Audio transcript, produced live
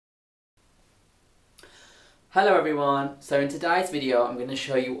Hello everyone, so in today's video I'm going to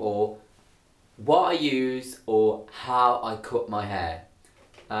show you all what I use or how I cut my hair.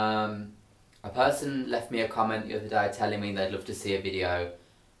 A person left me a comment the other day telling me they'd love to see a video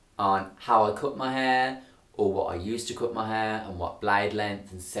on how I cut my hair or what I use to cut my hair and what blade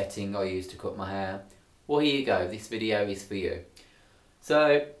length and setting I use to cut my hair. Well, here you go, this video is for you.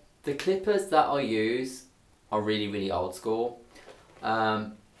 So the clippers that I use are really old school.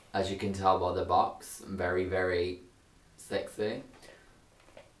 As you can tell by the box, very sexy.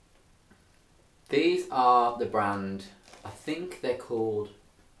 These are the brand, I think they're called,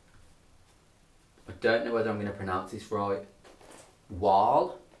 I don't know whether I'm going to pronounce this right,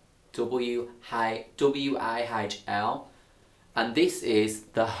 Wahl, W-A-H-L, and this is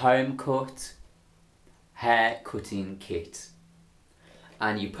the Homecut Haircutting Kit.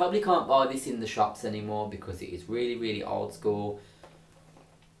 And you probably can't buy this in the shops anymore because it is really old school.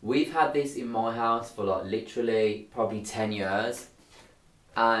 We've had this in my house for like literally probably 10 years,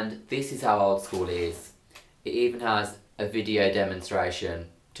 and this is how old school it is. It even has a video demonstration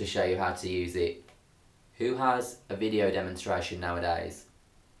to show you how to use it. Who has a video demonstration nowadays?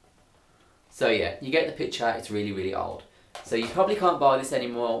 So yeah, you get the picture, it's really old. So you probably can't buy this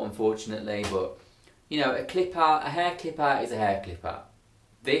anymore, unfortunately, but you know, a hair clipper is a hair clipper.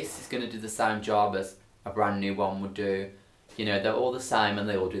 This is going to do the same job as a brand new one would do. You know, they're all the same and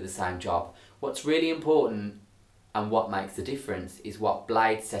they all do the same job. What's really important and what makes the difference is what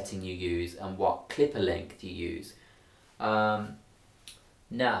blade setting you use and what clipper length you use. Now,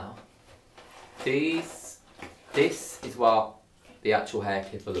 this is what the actual hair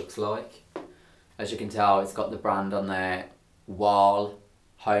clipper looks like. As you can tell, it's got the brand on there, Wahl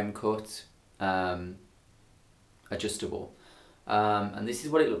Homecut adjustable. And this is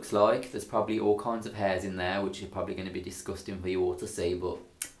what it looks like. There's probably all kinds of hairs in there, which is probably going to be disgusting for you all to see, but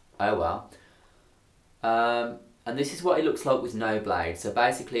oh well. And this is what it looks like with no blade. So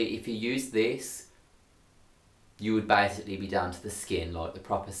basically, if you use this, you would basically be down to the skin, like the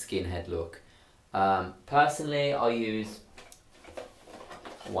proper skinhead look. Personally, I use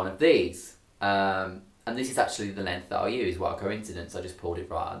one of these. And this is actually the length that I use. What a coincidence, I just pulled it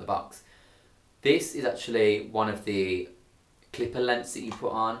right out of the box. This is actually one of the clipper lengths that you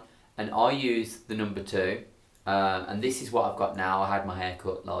put on, and I use the number 2, and this is what I've got now. I had my hair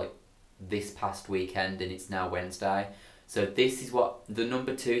cut like this past weekend and it's now Wednesday, so this is what the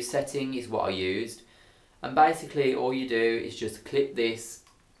number 2 setting is, what I used. And basically all you do is just clip this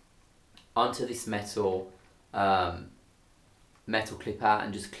onto this metal clipper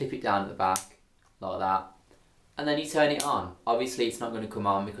and just clip it down at the back like that, and then you turn it on. Obviously it's not going to come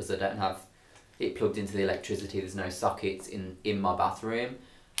on because I don't have it plugged into the electricity. There's no sockets in my bathroom,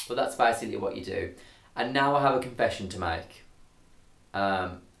 but that's basically what you do. And now I have a confession to make.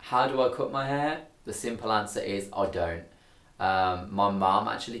 How do I cut my hair? The simple answer is I don't. My mum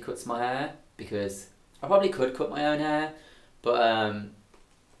actually cuts my hair because I probably could cut my own hair, but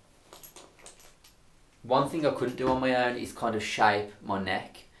one thing I couldn't do on my own is kind of shape my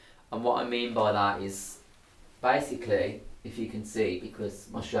neck. And what I mean by that is basically, if you can see, because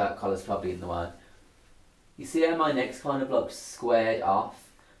my shirt collar's probably in the way, you see how my neck's kind of like squared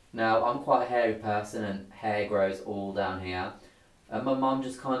off. Now, I'm quite a hairy person and hair grows all down here, and my mum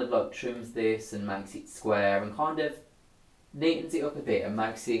just kind of like trims this and makes it square and kind of neatens it up a bit and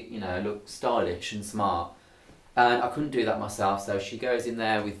makes it, you know, look stylish and smart. And I couldn't do that myself, so she goes in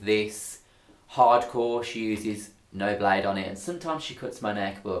there with this hardcore. She uses no blade on it, and sometimes she cuts my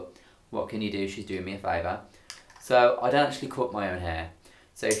neck, but what can you do? She's doing me a favour. So I don't actually cut my own hair.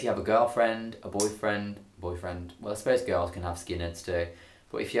 So if you have a girlfriend, a boyfriend, well I suppose girls can have skinheads too,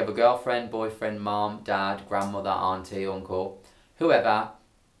 but if you have a girlfriend, boyfriend, mom, dad, grandmother, auntie, uncle, whoever,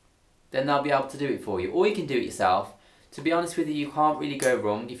 then they'll be able to do it for you. Or you can do it yourself. To be honest with you, you can't really go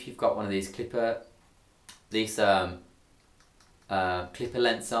wrong if you've got one of these clipper lengths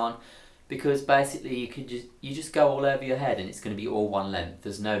on, because basically you just go all over your head and it's going to be all one length.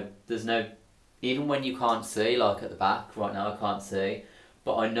 There's no even when you can't see, like at the back, right now I can't see,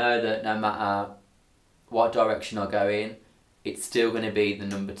 but I know that no matter what direction I go in, it's still going to be the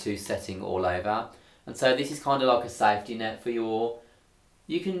number 2 setting all over. And so this is kind of like a safety net for you all.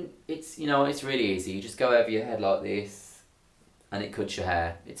 You can, it's really easy. You just go over your head like this and it cuts your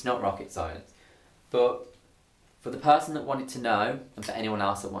hair. It's not rocket science. But for the person that wanted to know, and for anyone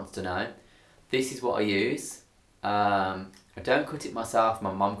else that wants to know, this is what I use. I don't cut it myself,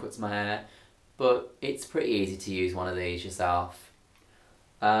 my mum cuts my hair, but it's pretty easy to use one of these yourself.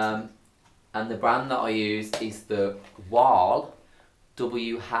 And the brand that I use is the Wahl,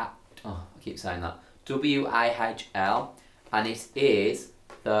 W-A-H-L, and it is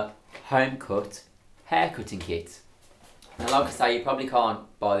the Homecut haircutting kit. And like I say, you probably can't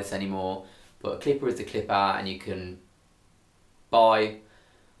buy this anymore, but a clipper is a clipper, and you can buy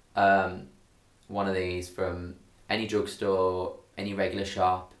one of these from any drugstore, any regular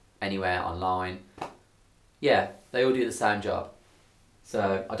shop, anywhere online. Yeah, they all do the same job.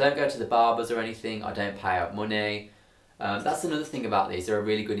 So I don't go to the barbers or anything, I don't pay out money. That's another thing about these, they're a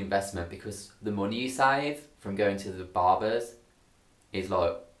really good investment, because the money you save from going to the barbers is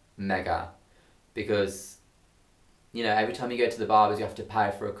like mega. Because, you know, every time you go to the barbers you have to pay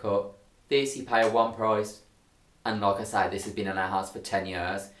for a cut. This, you pay one price, and like I say, this has been in our house for 10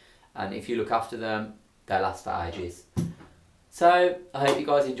 years, and if you look after them, they last for ages. So I hope you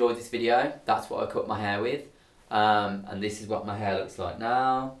guys enjoyed this video. That's what I cut my hair with, and this is what my hair looks like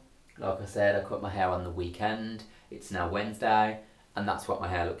now. Like I said, I cut my hair on the weekend. It's now Wednesday, and that's what my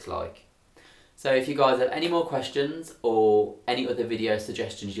hair looks like. So if you guys have any more questions or any other video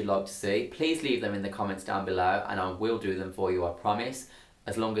suggestions you'd like to see, please leave them in the comments down below, and I will do them for you, I promise,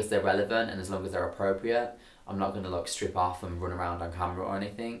 as long as they're relevant and as long as they're appropriate. I'm not going to like strip off and run around on camera or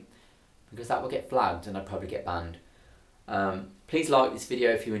anything, because that will get flagged and I'd probably get banned. Please like this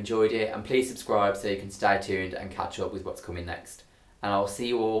video if you enjoyed it, and please subscribe so you can stay tuned and catch up with what's coming next. And I'll see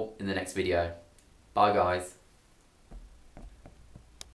you all in the next video. Bye guys.